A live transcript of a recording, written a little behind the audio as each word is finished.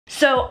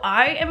So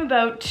I am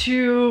about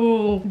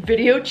to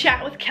video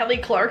chat with Kelly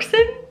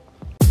Clarkson.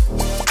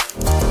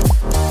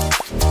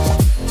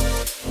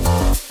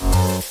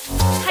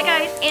 Hi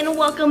guys, and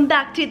welcome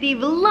back to the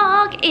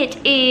vlog.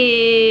 It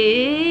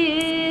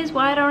is,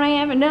 why don't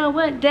I ever know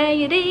what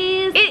day it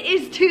is? It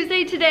is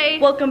Tuesday today.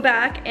 Welcome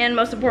back, and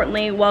most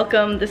importantly,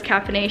 welcome this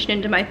caffeination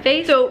into my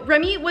face. So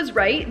Remy was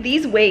right,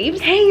 these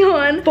waves hang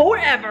on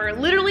forever,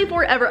 literally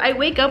forever. I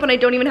wake up and I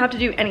don't even have to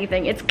do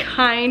anything. It's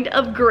kind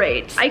of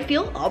great. I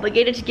feel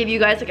obligated to give you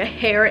guys like a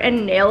hair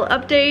and nail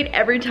update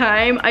every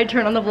time I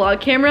turn on the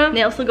vlog camera.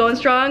 Nails still going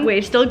strong,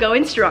 waves still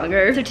going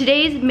stronger. So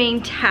today's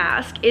main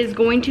task is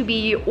going to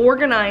be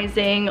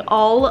organizing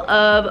all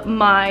of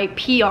my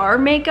PR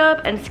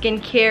makeup and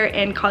skincare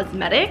and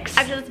cosmetics.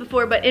 I've done this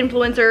before, but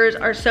influencers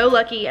are so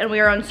lucky and we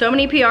are on so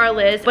many PR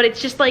lists, but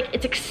it's just like,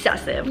 it's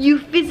excessive. You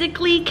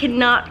physically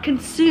cannot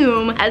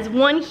consume as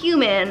one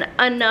human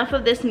enough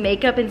of this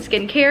makeup and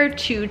skincare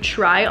to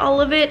try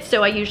all of it.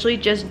 So I usually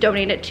just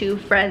donate it to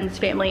friends,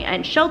 family,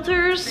 and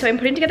shelters. So I'm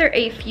putting together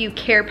a few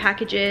care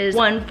packages.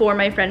 One for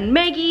my friend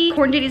Maggie,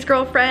 Corn Diddy's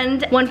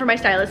girlfriend, one for my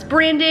stylist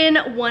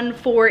Brandon, one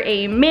for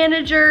a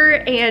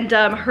manager and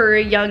her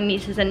young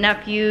nieces and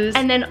nephews,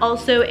 and then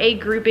also a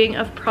grouping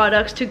of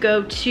products to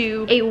go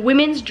to a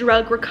women's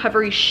drug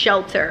recovery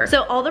shelter.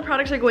 So all the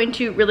products are going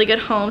to really good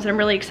homes, and I'm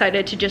really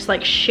excited to just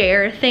like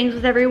share things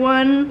with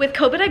everyone. With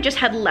COVID, I've just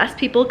had less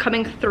people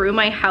coming through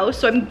my house,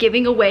 so I'm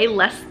giving away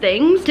less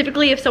things.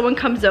 Typically, if someone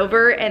comes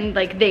over and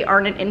like they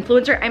aren't an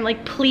influencer, I'm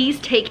like, please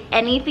take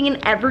anything and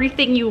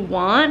everything you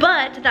want,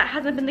 but that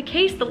hasn't been the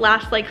case the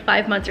last like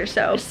 5 months or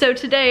so. So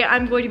today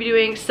I'm going to be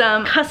doing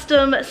some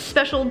custom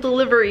special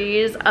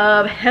deliveries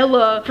of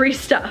hella free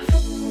stuff.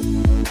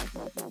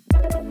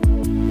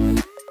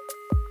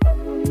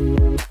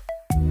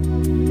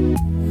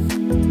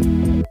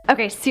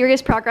 Okay,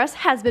 serious progress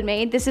has been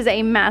made. This is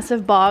a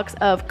massive box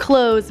of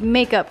clothes,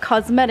 makeup,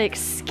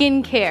 cosmetics,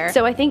 skincare.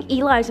 So I think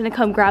Eli's gonna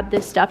come grab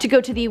this stuff to go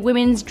to the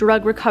women's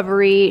drug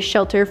recovery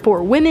shelter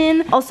for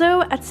women.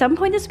 Also, at some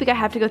point this week, I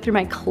have to go through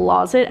my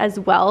closet as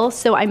well.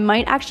 So I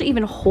might actually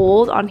even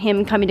hold on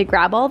him coming to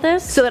grab all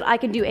this so that I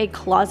can do a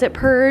closet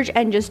purge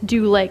and just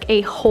do like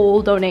a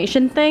whole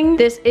donation thing.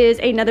 This is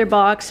another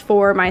box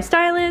for my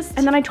stylist.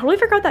 And then I totally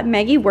forgot that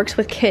Maggie works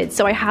with kids.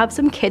 So I have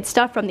some kid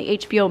stuff from the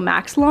HBO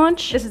Max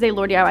launch. This is a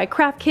LaurDIY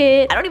craft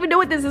kit. I don't even know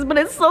what this is, but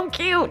it's so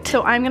cute.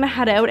 So I'm gonna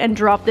head out and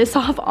drop this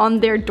off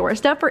on their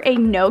doorstep for a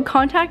no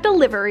contact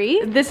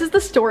delivery. This is the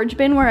storage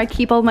bin where I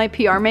keep all my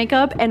PR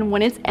makeup, and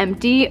when it's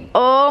empty,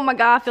 oh my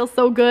god, it feels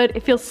so good.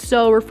 It feels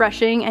so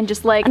refreshing and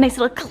just like a nice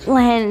little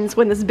cleanse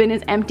when this bin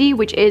is empty,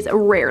 which is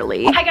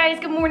rarely. Hi guys,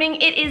 good morning.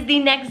 It is the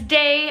next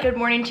day. Good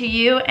morning to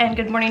you, and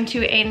good morning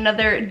to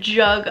another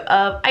jug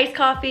of iced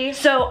coffee.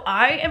 So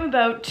I am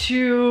about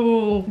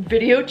to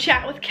video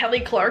chat with Kelly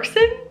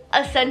Clarkson.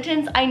 A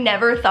sentence I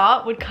never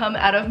thought would come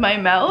out of my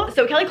mouth.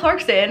 So Kelly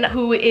Clarkson,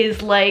 who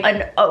is like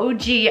an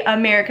OG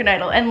American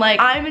Idol, and like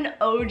I'm an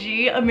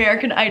OG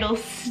American Idol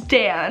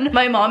stan.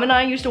 My mom and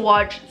I used to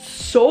watch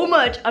so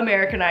much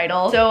American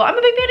Idol. So I'm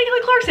a big fan of Kelly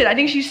Clarkson. I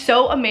think she's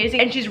so amazing,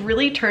 and she's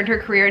really turned her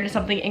career into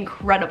something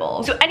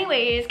incredible. So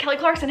anyways, Kelly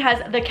Clarkson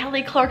has the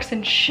Kelly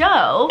Clarkson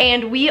Show,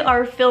 and we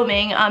are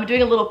filming,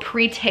 doing a little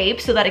pre-tape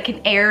so that it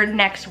can air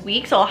next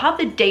week. So I'll have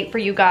the date for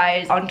you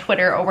guys on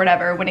Twitter or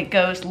whatever when it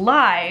goes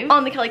live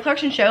on the Kelly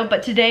Clarkson Show.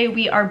 But today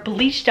we are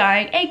bleach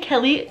dyeing a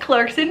Kelly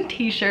Clarkson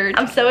t-shirt.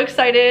 I'm so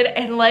excited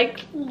and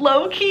like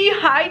low-key,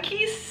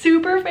 high-key,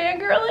 super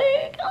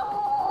fangirling.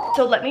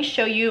 So let me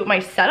show you my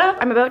setup.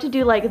 I'm about to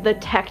do like the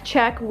tech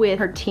check with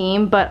her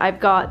team, but I've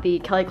got the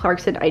Kelly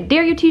Clarkson I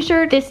Dare You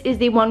t-shirt. This is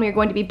the one we are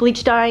going to be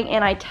bleach dyeing,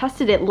 and I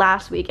tested it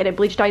last week and it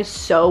bleach dyes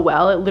so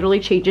well. It literally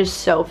changes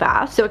so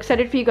fast. So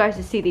excited for you guys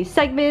to see these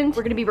segments.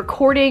 We're gonna be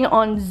recording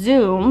on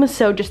Zoom,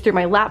 so just through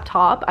my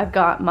laptop. I've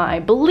got my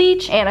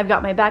bleach and I've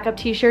got my backup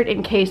t-shirt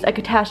in case a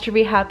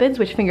catastrophe happens,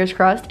 which fingers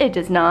crossed it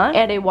does not,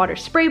 and a water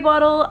spray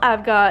bottle.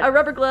 I've got a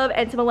rubber glove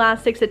and some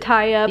elastics to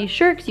tie up these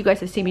shirts. You guys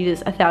have seen me do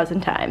this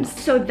 1,000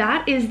 times. So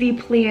that is the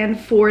plan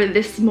for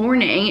this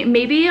morning.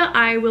 Maybe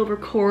I will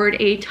record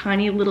a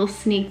tiny little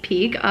sneak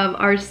peek of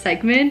our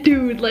segment.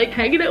 Dude, like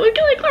hanging out with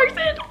Kelly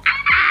Clarkson.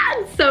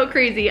 So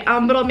crazy.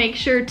 But I'll make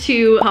sure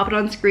to pop it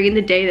on screen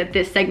the day that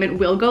this segment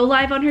will go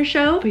live on her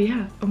show. But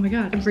yeah, oh my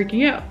god, I'm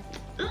freaking out.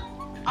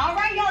 All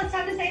right, y'all, it's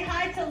time to say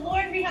hi to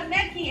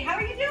LaurDIY. How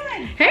are you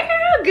doing? Hey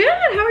girl, good.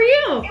 How are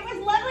you? It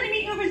was lovely to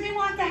meet you over Zoom.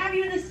 We'll have to have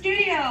you in the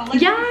studio.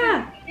 Like,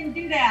 yeah. You can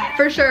do that.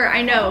 For sure,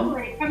 I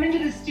know. Come into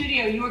the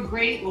studio. You were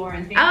great,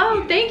 Lauren. Thank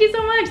you. Thank you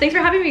so much. Thanks for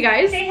having me,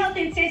 guys. Stay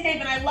healthy and stay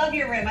safe, and I love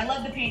your room. I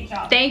love the paint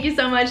shop. Thank you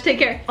so much. Take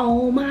care.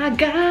 Oh my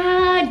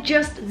god,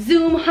 just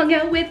Zoom hung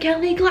out with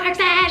Kelly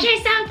Clarkson.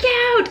 She's so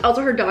cute.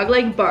 Also, her dog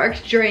like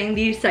barked during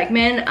the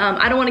segment.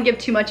 I don't want to give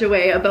too much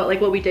away about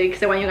like what we did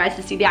because I want you guys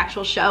to see the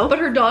actual show. But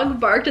her dog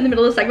barked in the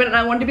middle of the segment, and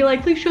I wanted to be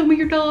like, please show me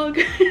your dog.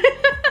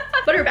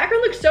 But her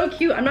background looks so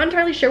cute. I'm not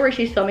entirely sure where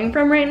she's filming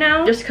from right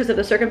now, just because of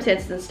the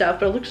circumstances and stuff,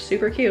 but it looks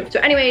super cute.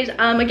 So anyways,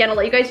 again, I'll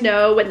let you guys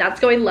know when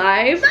that's going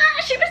live.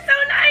 Ah, she was so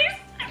nice.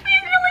 I'm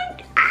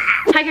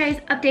feeling Hi guys,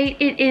 update.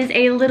 It is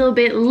a little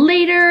bit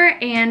later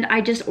and I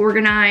just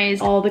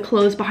organized all the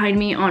clothes behind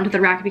me onto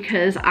the rack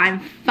because I'm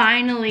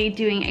finally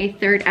doing a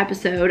third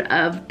episode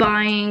of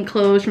buying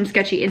clothes from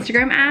sketchy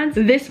Instagram ads.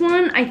 This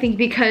one, I think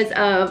because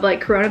of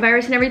like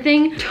coronavirus and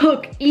everything,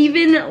 took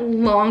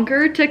even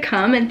longer to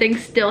come and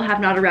things still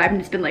have not arrived and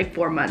it's been like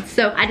 4 months.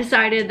 So I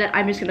decided that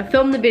I'm just gonna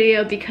film the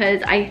video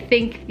because I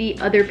think the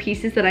other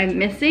pieces that I'm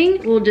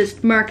missing, we'll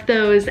just mark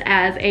those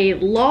as a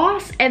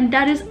loss and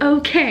that is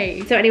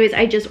okay. So anyways,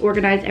 I just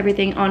organized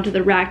everything onto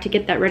the rack to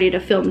get that ready to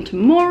film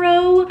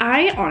tomorrow.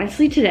 I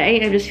honestly today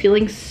am just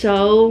feeling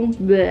so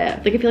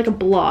bleh. Like I feel like a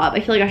blob.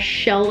 I feel like a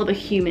shell of a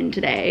human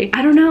today.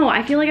 I don't know.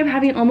 I feel like I'm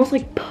having almost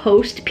like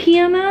post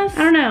PMS.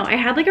 I don't know. I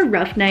had like a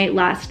rough night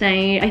last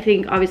night. I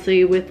think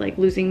obviously with like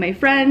losing my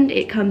friend,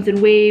 it comes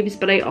in waves,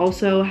 but I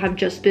also have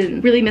just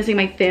been really missing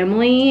my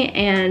family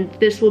and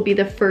this will be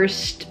the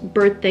first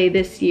birthday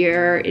this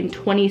year in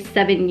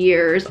 27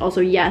 years.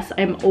 Also, yes,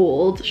 I'm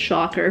old.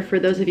 Shocker for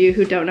those of you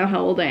who don't know how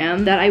old I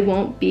am, that I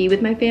won't be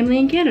with my family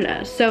in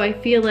Canada. So I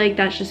feel like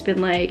that's just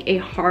been like a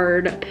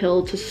hard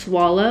pill to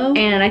swallow.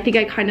 And I think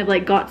I kind of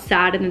like got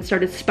sad and then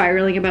started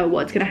spiraling about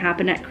what's gonna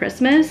happen at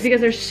Christmas because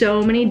there's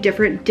so many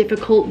different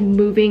difficult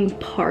moving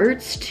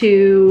parts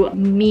to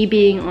me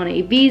being on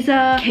a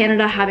visa,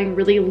 Canada having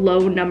really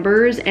low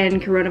numbers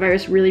and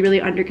coronavirus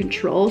really under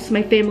control. So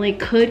my family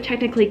could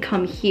technically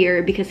come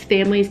here because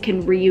families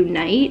can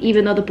reunite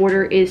even though the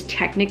border is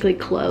technically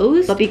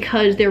closed. But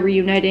because they're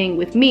reuniting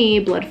with me,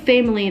 blood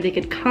family, they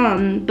could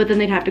come, but then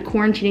they'd have to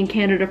quarantine in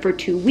Canada for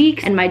 2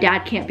 weeks and my dad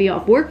can't be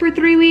off work for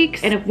 3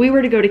 weeks. And if we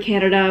were to go to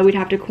Canada, we'd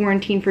have to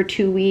quarantine for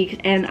 2 weeks.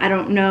 And I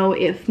don't know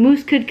if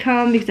Moose could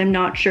come because I'm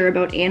not sure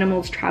about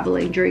animals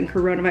traveling during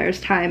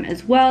coronavirus time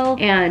as well.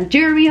 And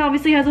Jeremy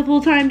obviously has a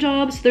full-time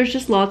job, so there's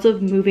just lots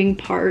of moving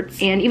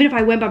parts. And even if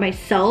I went by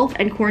myself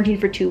and quarantined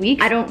for 2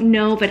 weeks, I don't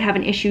know if I'd have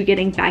an issue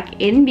getting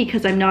back in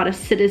because I'm not a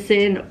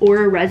citizen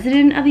or a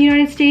resident of the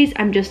United States.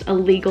 I'm just a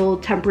legal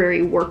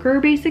temporary worker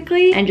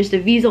basically, and just a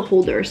visa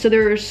holder. So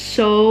there are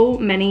so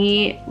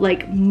many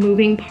like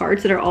moving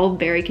parts that are all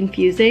very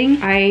confusing.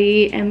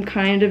 I am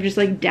kind of just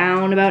like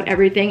down about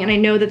everything, and I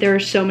know that there are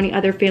so many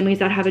other families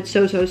that have it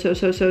so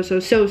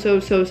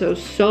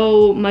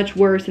much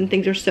worse, and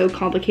things are so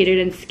complicated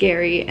and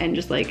scary, and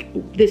just like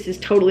this is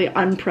totally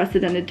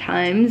unprecedented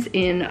times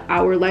in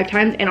our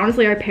lifetimes, and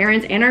honestly our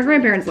parents and our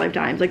grandparents'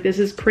 lifetimes. Like this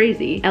is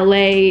crazy.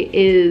 LA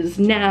is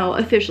now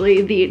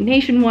officially the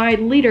nationwide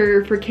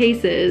leader for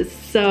cases,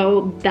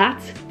 so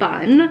that's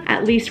fun.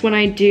 At least when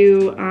I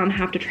do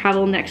have to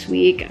travel next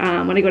week,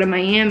 when I go to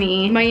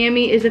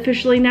Miami is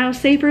officially now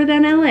safer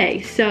than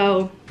LA,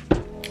 so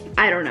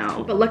I don't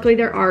know. But luckily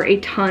there are a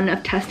ton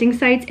of testing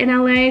sites in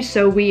LA,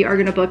 so we are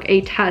gonna book a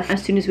test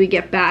as soon as we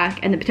get back,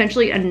 and then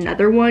potentially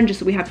another one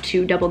just so we have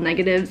 2 double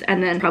negatives,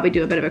 and then probably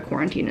do a bit of a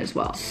quarantine as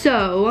well.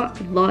 So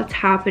lots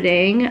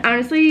happening. I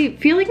honestly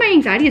feel like my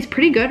anxiety is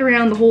pretty good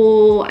around the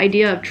whole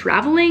idea of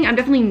traveling. I'm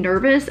definitely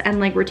nervous and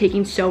like we're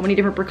taking so many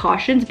different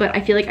precautions, but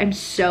I feel like I'm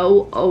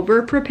so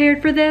over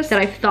prepared for this that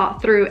I've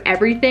thought through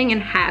everything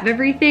and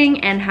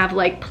have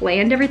like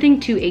planned everything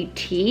to a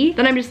T,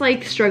 that I'm just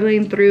like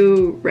struggling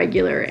through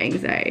regular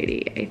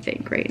anxiety, I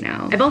think, right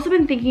now. I've also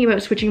been thinking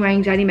about switching my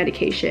anxiety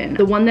medication.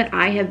 The one that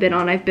I've been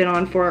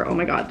on for, oh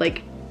my god,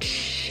 like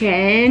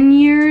 10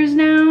 years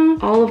now.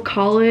 All of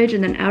college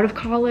and then out of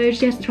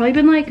college. Yes, it's probably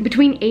been like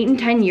between 8 and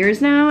 10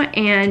 years now,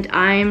 and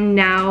I'm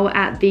now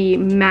at the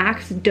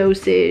max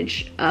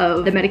dosage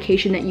of the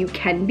medication that you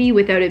can be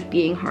without it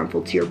being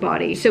harmful to your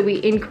body. So we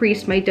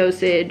increased my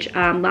dosage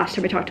last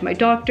time I talked to my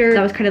doctor.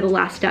 That was kind of the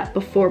last step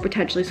before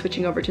potentially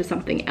switching over to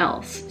something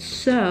else.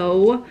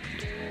 So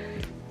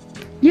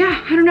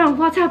yeah, I don't know,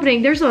 lots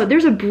happening. There's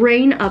a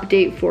brain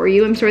update for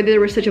you. I'm sorry that there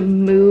was such a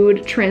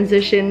mood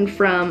transition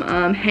from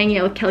hanging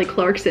out with Kelly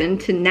Clarkson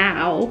to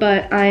now,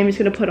 but I'm just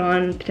gonna put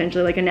on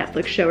potentially like a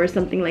Netflix show or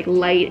something like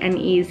light and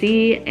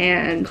easy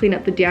and clean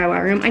up the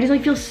DIY room. I just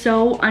like feel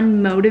so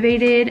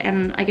unmotivated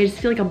and like I just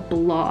feel like a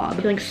blob.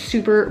 I'm feeling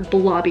super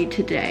blobby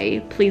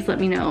today. Please let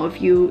me know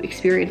if you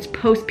experience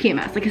post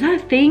PMS. Like, is that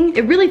a thing?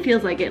 It really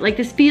feels like it. Like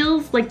this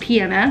feels like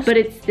PMS, but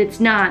it's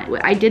not.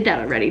 I did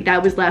that already.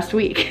 That was last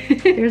week.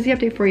 There's the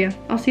update for you.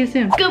 I'll see you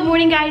soon. Good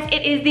morning, guys.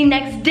 It is the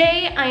next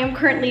day. I am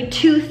currently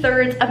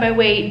 2/3 of my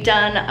way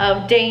done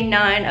of day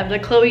 9 of the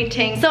Chloe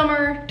Ting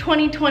Summer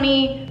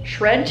 2020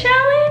 Shred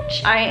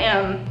Challenge. I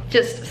am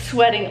just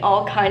sweating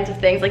all kinds of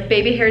things. Like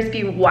baby hairs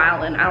be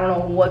wildin'. I don't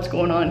know what's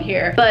going on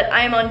here. But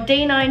I am on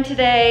day 9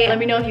 today. Let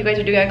me know if you guys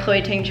are doing a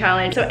Chloe Ting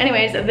challenge. So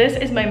anyways, this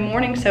is my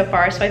morning so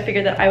far. So I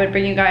figured that I would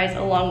bring you guys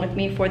along with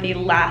me for the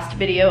last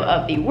video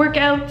of the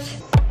workout.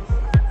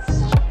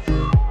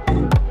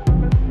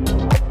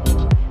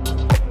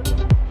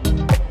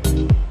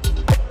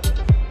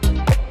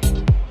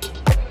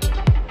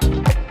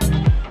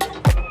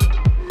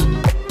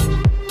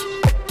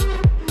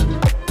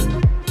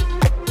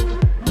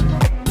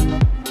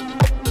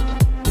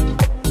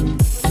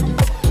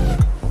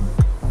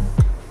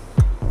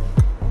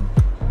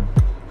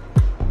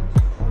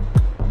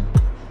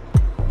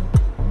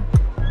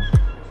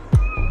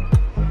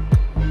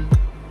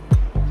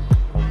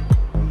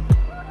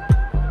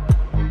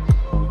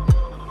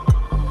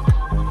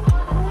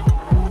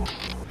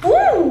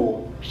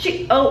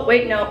 Oh,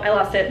 wait, no, I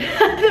lost it.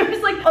 There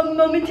was like a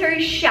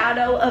momentary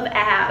shadow of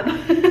ab.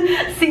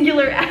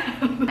 Singular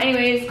ab.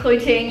 Anyways, Chloe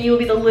Ting, you will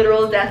be the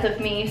literal death of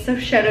me. So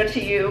shout out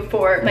to you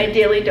for my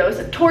daily dose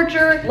of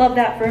torture. Love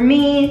that for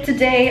me.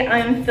 Today,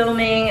 I'm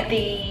filming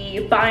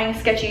the buying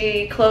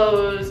sketchy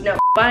clothes, no,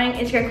 buying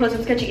Instagram clothes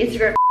from sketchy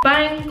Instagram.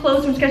 Buying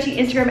clothes from sketchy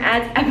Instagram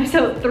ads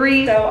episode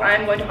 3. So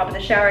I'm going to hop in the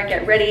shower,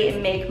 get ready,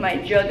 and make my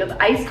jug of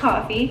iced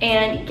coffee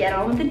and get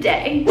on with the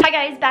day. Hi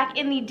guys, back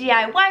in the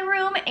DIY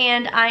room,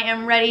 and I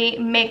am ready,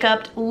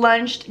 makeup,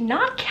 lunched,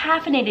 not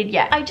caffeinated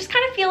yet. I just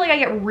kind of feel like I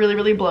get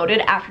really bloated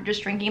after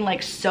just drinking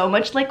like so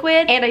much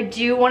liquid, and I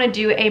do want to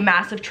do a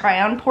massive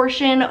try-on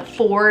portion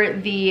for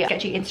the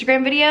sketchy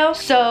Instagram video.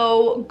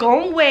 So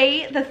go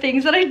away the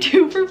things that I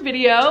do for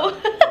video.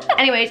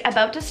 Anyways,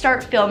 about to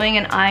start filming,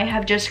 and I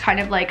have just kind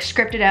of like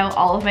scripted out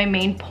all of my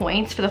main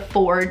points for the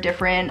 4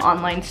 different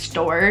online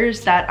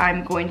stores that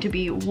I'm going to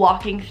be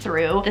walking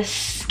through the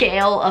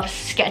scale of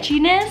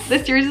sketchiness.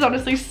 This series is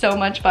honestly so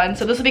much fun.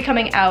 So this will be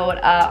coming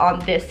out on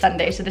this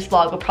Sunday, so this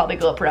vlog will probably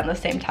go up around the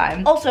same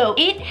time. Also,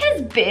 it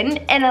has been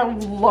an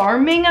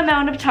alarming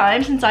amount of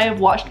time since I have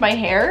washed my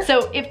hair.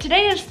 So if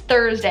today is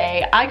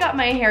Thursday, I got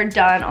my hair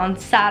done on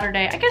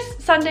Saturday, I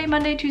guess Sunday,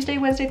 Monday, Tuesday,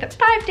 Wednesday,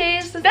 5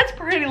 days. That's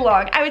pretty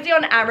long. I would say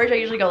on average I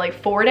usually go like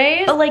 4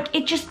 days, but like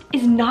it just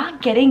is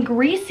not getting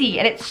greasy,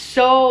 and it's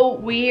so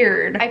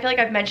weird. I feel like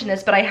I've mentioned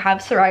this, but I have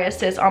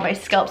psoriasis on my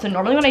scalp, so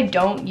normally when I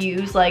don't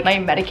use like my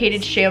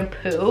medicated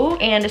shampoo,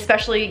 and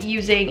especially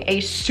using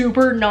a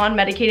super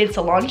non-medicated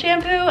salon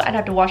shampoo, I'd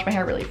have to wash my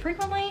hair really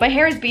frequently. My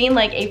hair is being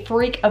like a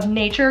freak of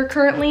nature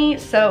currently,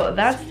 so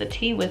that's the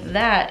tea with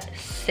that,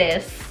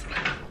 sis.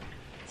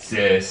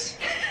 Sis.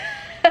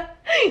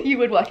 You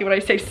would like it when I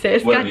say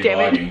sis, god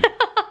damn it.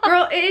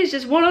 Girl, it is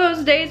just one of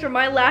those days where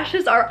my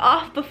lashes are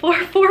off before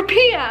 4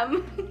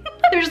 p.m.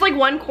 There's like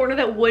one corner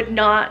that would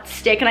not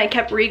stick, and I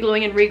kept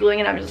re-gluing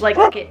and I'm just like,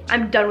 okay,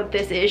 I'm done with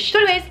this ish. So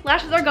anyways,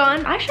 lashes are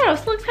gone. Eyeshadow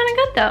still looks kind of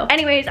good though.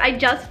 Anyways, I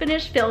just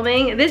finished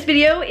filming. This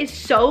video is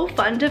so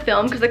fun to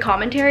film because the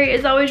commentary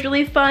is always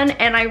really fun,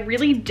 and I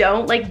really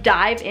don't like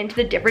dive into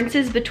the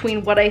differences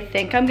between what I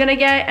think I'm gonna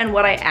get and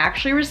what I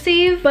actually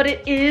receive, but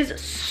it is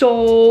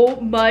so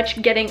much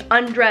getting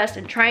undressed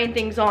and trying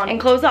things on and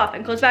clothes off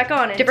and clothes back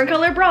on and different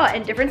color bra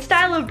and different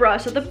style of bra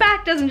so the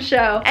back doesn't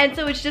show. And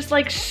so it's just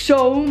like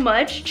so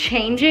much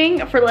changing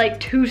for like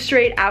 2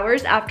 straight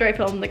hours after I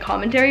filmed the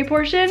commentary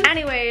portion.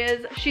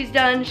 Anyways, she's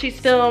done, she's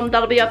filmed,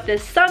 that'll be up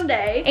this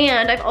Sunday.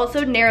 And I've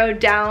also narrowed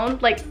down,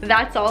 like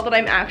that's all that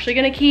I'm actually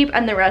gonna keep,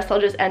 and the rest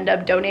I'll just end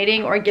up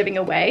donating or giving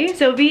away.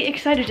 So be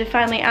excited to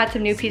finally add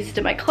some new pieces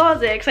to my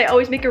closet, because I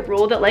always make a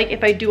rule that like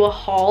if I do a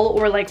haul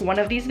or like one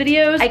of these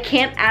videos, I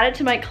can't add it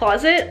to my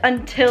closet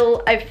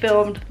until I've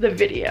filmed the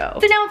video.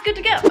 So now it's good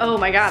to go. Oh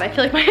my god, I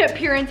feel like my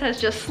appearance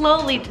has just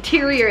slowly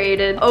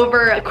deteriorated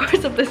over the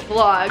course of this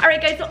vlog. All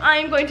right guys, so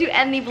I'm going to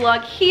end the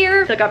vlog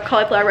here. So I got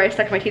cauliflower rice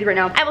stuck in my teeth right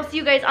now. I will see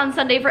you guys on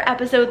Sunday for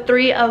episode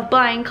 3 of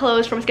buying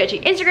clothes from sketchy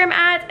Instagram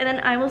ads, and then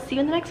I will see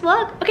you in the next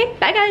vlog. Okay,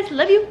 bye guys,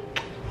 love you.